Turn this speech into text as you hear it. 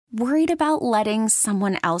Worried about letting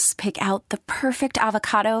someone else pick out the perfect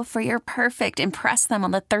avocado for your perfect impress them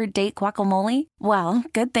on the third date guacamole? Well,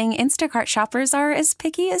 good thing Instacart shoppers are as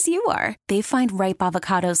picky as you are. They find ripe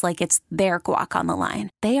avocados like it's their guac on the line.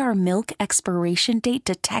 They are milk expiration date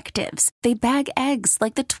detectives. They bag eggs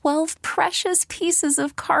like the 12 precious pieces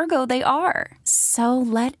of cargo they are. So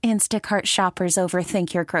let Instacart shoppers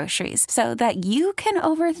overthink your groceries so that you can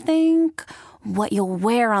overthink what you'll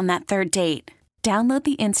wear on that third date. Download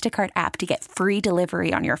the Instacart app to get free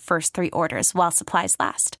delivery on your first 3 orders while supplies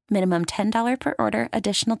last. Minimum $10 per order.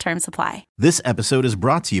 Additional terms apply. This episode is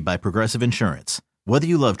brought to you by Progressive Insurance. Whether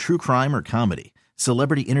you love true crime or comedy,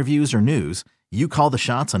 celebrity interviews or news, you call the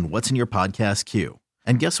shots on what's in your podcast queue.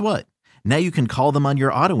 And guess what? Now you can call them on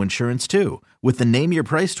your auto insurance too with the Name Your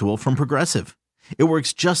Price tool from Progressive. It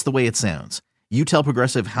works just the way it sounds. You tell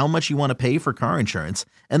Progressive how much you want to pay for car insurance,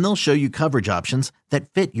 and they'll show you coverage options that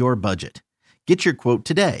fit your budget. Get your quote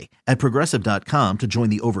today at Progressive.com to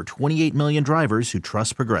join the over 28 million drivers who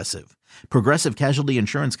trust Progressive. Progressive Casualty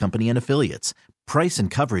Insurance Company and Affiliates. Price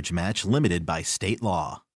and coverage match limited by state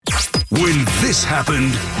law. When this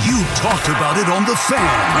happened, you talked about it on The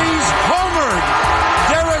Fan. He's homered!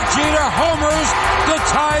 Derek Jeter homers to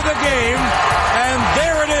tie the game, and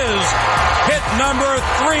there it is. Hit number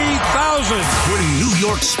 3,000. When New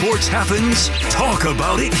York sports happens, talk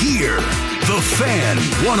about it here. The Fan,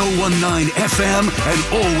 101.9 FM, and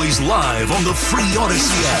always live on the free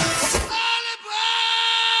Odyssey app.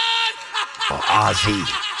 Ozzy.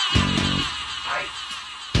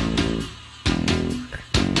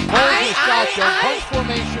 Post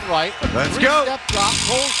formation right. Let's go. Step drop.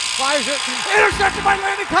 Cole fires it. Intercepted by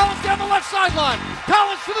Landon Collins down the left sideline.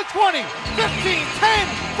 Collins to the 20. 15, 10,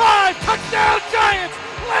 5. Touchdown Giants.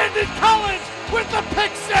 Landon Collins with the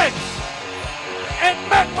pick six. And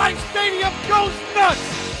MetLife Stadium goes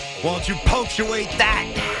nuts. Won't you punctuate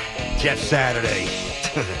that, Jeff Saturday?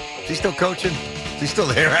 Is he still coaching? Is he still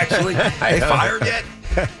there, actually? They fired yet?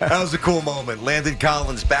 That was a cool moment. Landon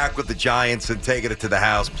Collins back with the Giants and taking it to the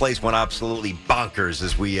house. Place went absolutely bonkers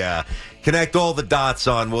as we connect all the dots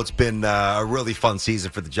on what's been a really fun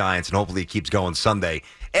season for the Giants, and hopefully it keeps going Sunday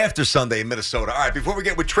after Sunday in Minnesota. All right, before we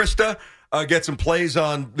get with Trista, get some plays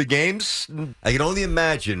on the games. I can only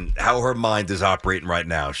imagine how her mind is operating right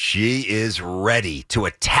now. She is ready to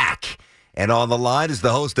attack. And on the line is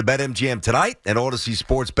the host of BetMGM Tonight and Odyssey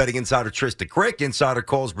Sports Betting Insider Trista Crick. Insider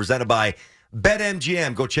calls presented by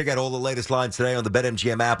BetMGM. Go check out all the latest lines today on the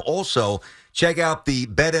BetMGM app. Also, check out the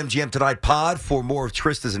BetMGM Tonight pod for more of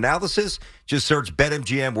Trista's analysis. Just search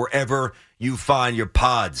BetMGM wherever you find your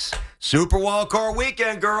pods. Super Wildcard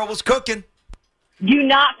Weekend, girl, was cooking. Do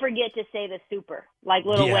not forget to say the super, like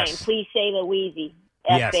Lil Yes. Wayne. Please say the Wheezy.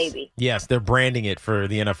 F Yes. baby. Yes, they're branding it for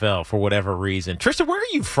the NFL for whatever reason. Trista, where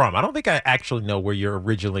are you from? I don't think I actually know where you're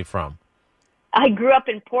originally from. I grew up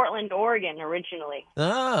in Portland, Oregon originally.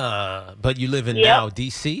 But you live in now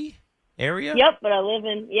D.C. area? Yep, but I live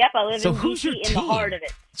in So in who's DC your in team? the heart of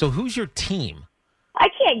it. So who's your team? I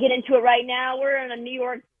can't get into it right now. We're in a New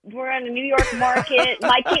York market.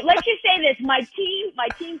 My team, let's just say this, my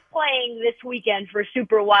team's playing this weekend for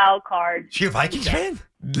Super Wild Card. She a Vikings fan?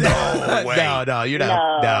 No way. No, you're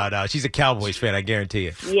not. No. She's a Cowboys fan, I guarantee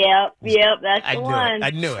you. Yep, that's the one.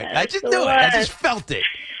 I knew it. I That's just the knew it. one. I just felt it.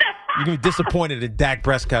 You're going to be disappointed in Dak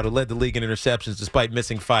Prescott, who led the league in interceptions despite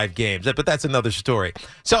missing 5 games. But that's another story.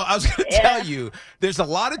 So I was going to tell you, there's a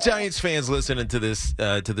lot of Giants fans listening to this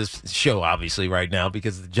show, obviously, right now,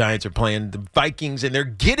 because the Giants are playing the Vikings, and they're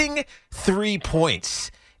getting 3 points.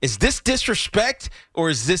 Is this disrespect, or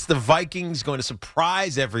is this the Vikings going to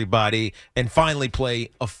surprise everybody and finally play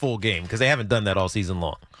a full game? Because they haven't done that all season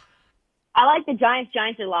long. I like the Giants.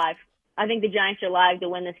 Giants are live. I think the Giants are live to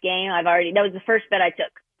win this game. That was the first bet I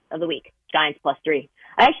took of the week. Giants +3.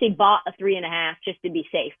 I actually bought a 3.5 just to be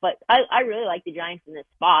safe, but I really like the Giants in this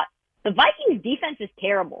spot. The Vikings defense is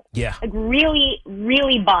terrible. Yeah. Like really,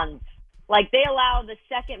 really buns. Like they allow the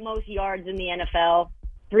second most yards in the NFL,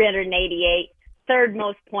 388, third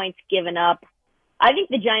most points given up. I think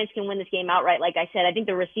the Giants can win this game outright. Like I said, I think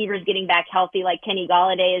the receivers getting back healthy, like Kenny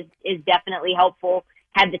Golladay is definitely helpful.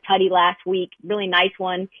 Had the tutty last week. Really nice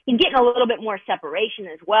one. He's getting a little bit more separation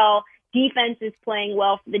as well. Defense is playing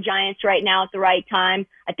well for the Giants right now at the right time.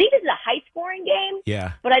 I think this is a high-scoring game.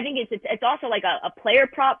 Yeah. But I think it's also like a player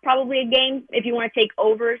prop, probably a game if you want to take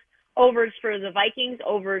overs. Overs for the Vikings,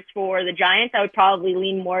 overs for the Giants. I would probably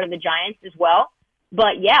lean more to the Giants as well.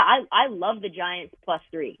 But, yeah, I love the Giants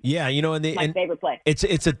 +3. Yeah, and my favorite play.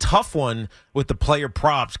 It's a tough one with the player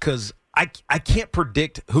props because I can't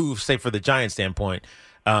predict who, say, for the Giants standpoint,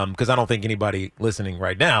 because I don't think anybody listening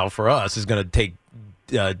right now for us is going to take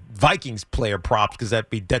Vikings player props because that'd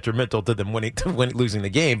be detrimental to them losing the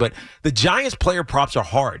game. But the Giants player props are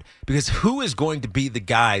hard because who is going to be the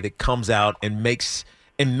guy that comes out and makes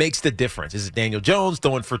the difference? Is it Daniel Jones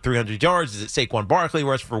throwing for 300 yards? Is it Saquon Barkley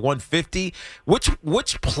rushing for 150?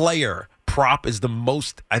 Which player prop is the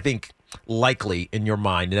most, I think, likely in your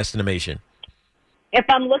mind, in estimation? If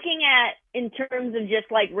I'm looking at in terms of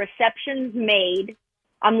just like receptions made,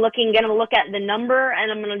 I'm going to look at the number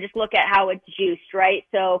and I'm going to just look at how it's juiced, right?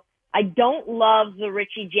 So I don't love the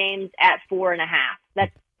Richie James at 4.5.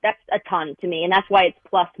 That's a ton to me, and that's why it's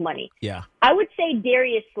plus money. Yeah. I would say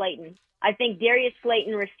Darius Slayton. I think Darius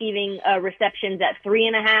Slayton receiving receptions at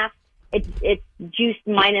 3.5. It's juiced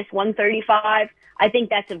minus 135. I think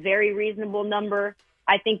that's a very reasonable number.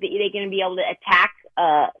 I think that they're going to be able to attack,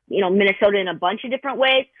 Minnesota in a bunch of different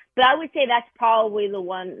ways. But I would say that's probably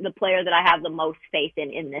the player that I have the most faith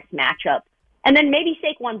in this matchup. And then maybe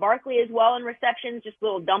Saquon Barkley as well in receptions, just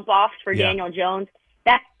little dump-offs for Daniel Jones.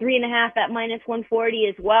 That's 3.5 at minus 140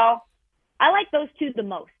 as well. I like those two the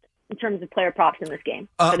most in terms of player props in this game.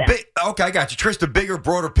 Okay, I got you. Tristan, bigger,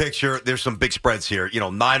 broader picture, there's some big spreads here.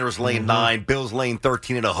 Niners laying 9, Bills laying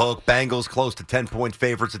 13 and a hook, Bengals close to 10-point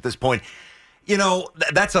favorites at this point.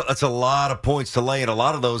 That's a lot of points to lay in a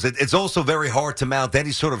lot of those. It's also very hard to mount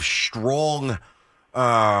any sort of strong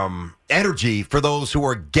energy for those who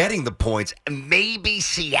are getting the points. Maybe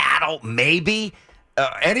Seattle, maybe.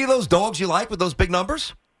 Any of those dogs you like with those big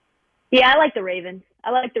numbers? Yeah, I like the Ravens.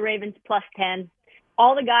 I like the Ravens plus 10.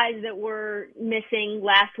 All the guys that were missing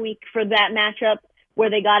last week for that matchup where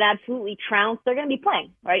they got absolutely trounced, they're going to be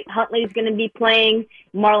playing, right? Huntley's going to be playing.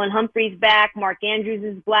 Marlon Humphrey's back. Mark Andrews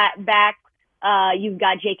is back. You've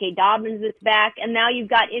got J.K. Dobbins that's back, and now you've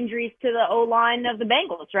got injuries to the O-line of the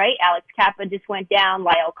Bengals, right? Alex Kappa just went down.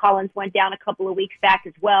 Lyle Collins went down a couple of weeks back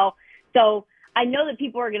as well. So I know that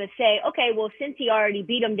people are going to say, okay, well, since he already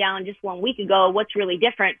beat him down just 1 week ago, what's really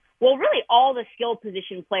different? Well, really all the skill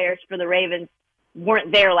position players for the Ravens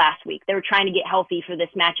weren't there last week. They were trying to get healthy for this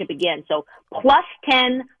matchup again. So plus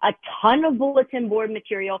 10, a ton of bulletin board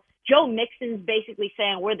material. Joe Mixon's basically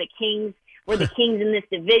saying we're the Kings. We're the Kings in this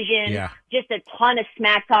division. Yeah. Just a ton of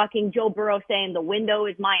smack talking. Joe Burrow saying the window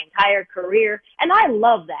is my entire career. And I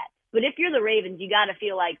love that. But if you're the Ravens, you got to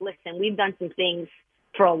feel like, listen, we've done some things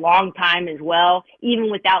for a long time as well.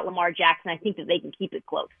 Even without Lamar Jackson, I think that they can keep it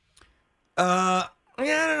close.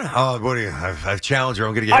 Yeah, I don't know. Oh, what do you? I've challenged her.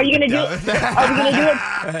 I'm going to get. Are you going to do it? Are we going to do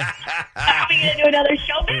it? Are we going to do another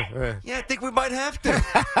show bet? Yeah, I think we might have to.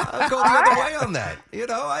 I'll go the other way on that.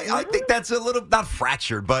 I think that's a little not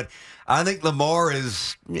fractured, but I think Lamar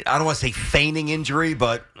is. I don't want to say feigning injury,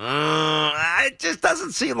 but it just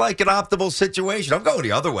doesn't seem like an optimal situation. I'm going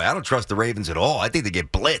the other way. I don't trust the Ravens at all. I think they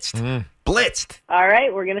get blitzed. Blitzed. All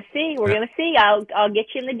right, we're gonna see. We're gonna see. I'll get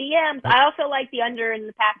you in the DMs. I also like the under in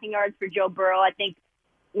the passing yards for Joe Burrow. I think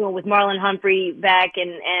with Marlon Humphrey back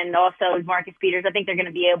and also Marcus Peters, I think they're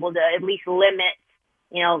gonna be able to at least limit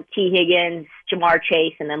T. Higgins, Jamar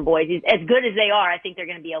Chase, and them boys. As good as they are, I think they're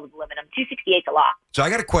gonna be able to limit them. 268's a lot. So I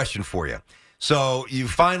got a question for you. So you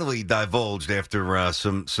finally divulged after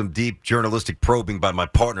some deep journalistic probing by my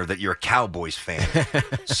partner that you're a Cowboys fan.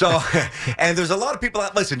 And there's a lot of people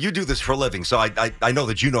that, listen, you do this for a living, so I know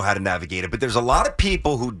that you know how to navigate it, but there's a lot of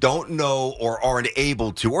people who don't know or aren't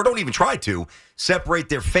able to, or don't even try to, separate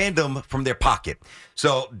their fandom from their pocket.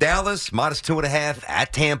 So Dallas, minus 2.5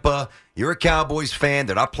 at Tampa. You're a Cowboys fan.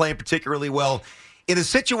 They're not playing particularly well. In a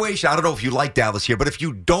situation, I don't know if you like Dallas here, but if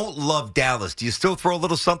you don't love Dallas, do you still throw a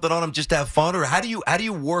little something on them just to have fun, or how do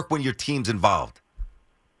you work when your team's involved?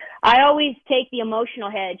 I always take the emotional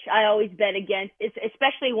hedge. I always bet against,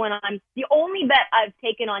 especially when the only bet I've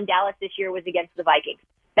taken on Dallas this year was against the Vikings.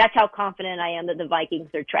 That's how confident I am that the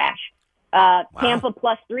Vikings are trash. Wow. Tampa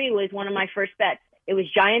 +3 was one of my first bets. It was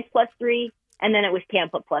Giants +3, and then it was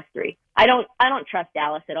Tampa +3. I don't trust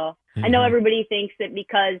Dallas at all. Mm-hmm. I know everybody thinks that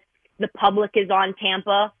because the public is on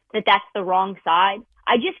Tampa, that's the wrong side.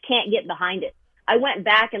 I just can't get behind it. I went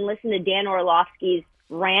back and listened to Dan Orlovsky's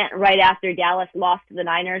rant right after Dallas lost to the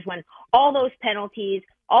Niners when all those penalties,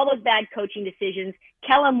 all those bad coaching decisions,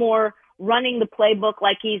 Kellen Moore running the playbook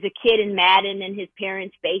like he's a kid in Madden in his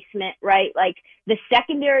parents' basement, right? Like the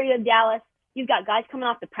secondary of Dallas, you've got guys coming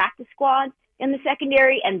off the practice squad in the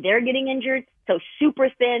secondary and they're getting injured. So super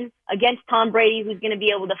thin against Tom Brady, who's going to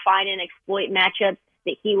be able to find and exploit matchups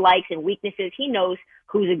that he likes and weaknesses. He knows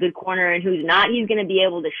who's a good corner and who's not. He's going to be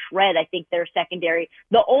able to shred, I think, their secondary.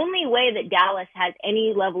 The only way that Dallas has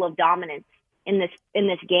any level of dominance in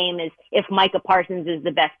this game is if Micah Parsons is the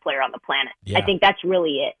best player on the planet. Yeah. I think that's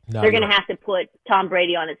really it. No, they're going to have to put Tom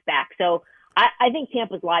Brady on his back. So I think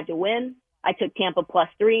Tampa's live to win. I took Tampa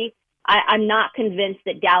 +3. I'm not convinced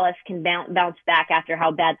that Dallas can bounce back after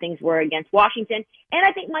how bad things were against Washington. And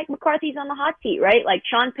I think Mike McCarthy's on the hot seat, right? Like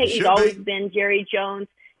Sean Payton's always been Jerry Jones.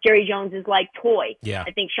 Jerry Jones is like toy. Yeah.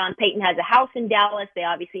 I think Sean Payton has a house in Dallas. They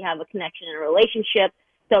obviously have a connection and a relationship.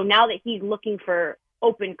 So now that he's looking for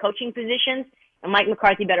open coaching positions, and Mike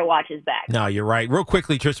McCarthy better watch his back. No, you're right. Real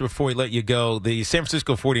quickly, Tristan, before we let you go, the San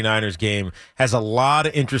Francisco 49ers game has a lot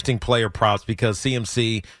of interesting player props because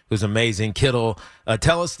CMC was amazing. Kittle,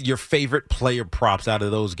 tell us your favorite player props out of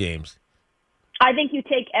those games. I think you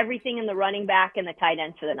take everything in the running back and the tight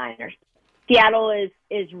ends for the Niners. Seattle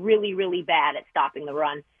is really, really bad at stopping the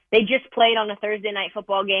run. They just played on a Thursday night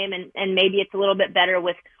football game, and maybe it's a little bit better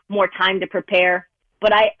with more time to prepare.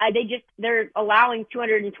 But they're allowing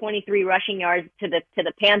 223 rushing yards to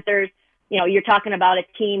the Panthers. You know, you're talking about a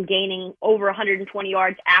team gaining over 120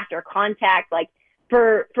 yards after contact. Like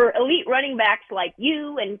for elite running backs like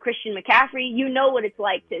you and Christian McCaffrey, you know what it's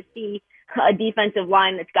like to see a defensive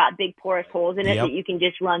line that's got big porous holes in it that you can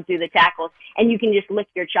just run through the tackles and you can just lick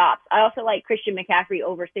your chops. I also like Christian McCaffrey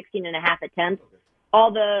over 16.5 attempts.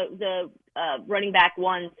 All the running back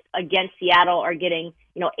ones against Seattle are getting,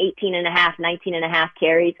 18.5, 19.5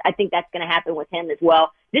 carries. I think that's going to happen with him as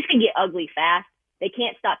well. This can get ugly fast. They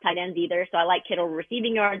can't stop tight ends either. So I like Kittle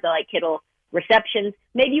receiving yards. I like Kittle receptions.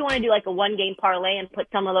 Maybe you want to do like a 1-game parlay and put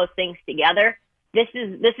some of those things together. This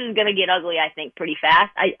is going to get ugly, I think, pretty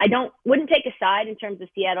fast. I wouldn't take a side in terms of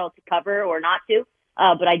Seattle to cover or not to.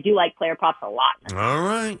 But I do like player props a lot. All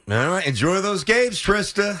right. Enjoy those games,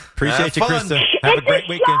 Trista. Appreciate you, Trista. Have a great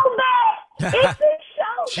weekend. It's a show.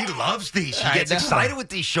 She loves these. She gets excited with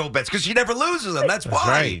these show bets because she never loses them. That's why.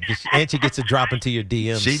 Right. And she gets to drop into your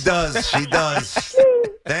DMs. She does.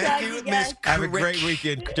 Thank you, Miss. Have a great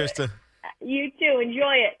weekend, Trista. You too.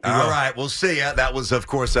 Enjoy it. All right. We'll see ya. That was, of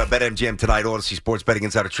course, BetMGM tonight. Odyssey Sports Betting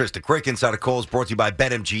Insider Trista Crick. Insider Calls brought to you by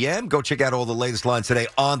BetMGM. Go check out all the latest lines today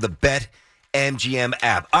on the BetMGM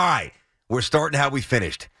app. All right. We're starting how we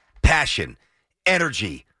finished. Passion,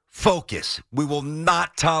 energy, focus. We will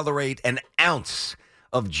not tolerate an ounce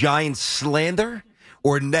of Giants slander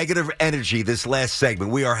or negative energy this last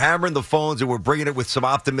segment. We are hammering the phones and we're bringing it with some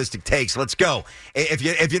optimistic takes. Let's go. If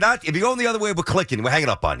you're going the other way, we're clicking. We're hanging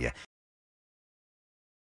up on you.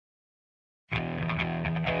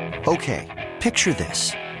 Okay, picture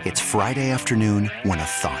this. It's Friday afternoon when a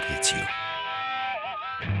thought hits you.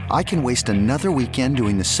 I can waste another weekend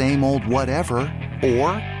doing the same old whatever, or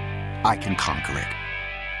I can conquer it.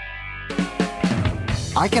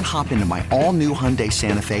 I can hop into my all-new Hyundai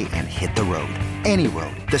Santa Fe and hit the road. Any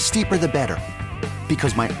road. The steeper, the better.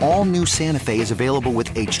 Because my all-new Santa Fe is available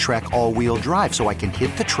with H-Track all-wheel drive, so I can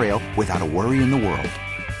hit the trail without a worry in the world.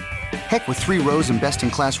 Heck, with 3 rows and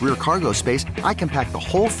best-in-class rear cargo space, I can pack the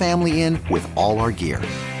whole family in with all our gear.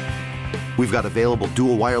 We've got available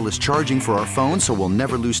dual wireless charging for our phones, so we'll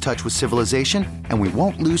never lose touch with civilization, and we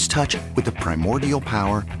won't lose touch with the primordial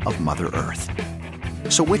power of Mother Earth.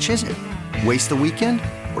 So which is it? Waste the weekend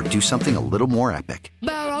or do something a little more epic?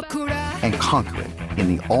 And conquer it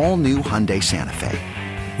in the all-new Hyundai Santa Fe.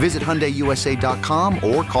 Visit HyundaiUSA.com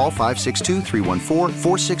or call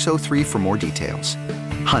 562-314-4603 for more details.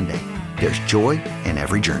 Hyundai, there's joy in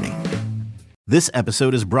every journey. This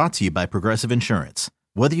episode is brought to you by Progressive Insurance.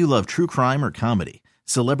 Whether you love true crime or comedy,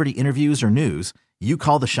 celebrity interviews or news, you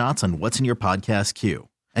call the shots on what's in your podcast queue.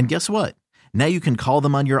 And guess what? Now you can call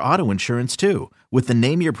them on your auto insurance too with the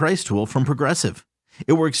Name Your Price tool from Progressive.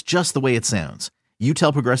 It works just the way it sounds. You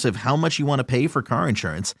tell Progressive how much you want to pay for car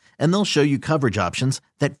insurance, and they'll show you coverage options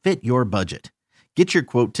that fit your budget. Get your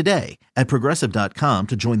quote today at Progressive.com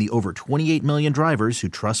to join the over 28 million drivers who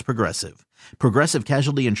trust Progressive. Progressive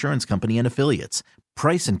Casualty Insurance Company and Affiliates.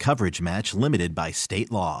 Price and coverage match limited by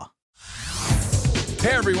state law.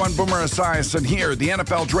 Hey everyone, Boomer Esiason here. The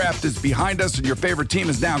NFL Draft is behind us and your favorite team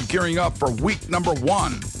is now gearing up for week number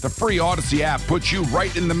 1. The free Odyssey app puts you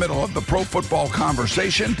right in the middle of the pro football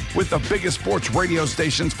conversation with the biggest sports radio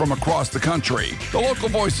stations from across the country. The local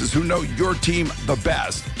voices who know your team the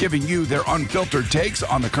best, giving you their unfiltered takes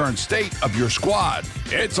on the current state of your squad.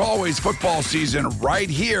 It's always football season right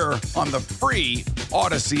here on the free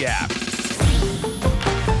Odyssey app.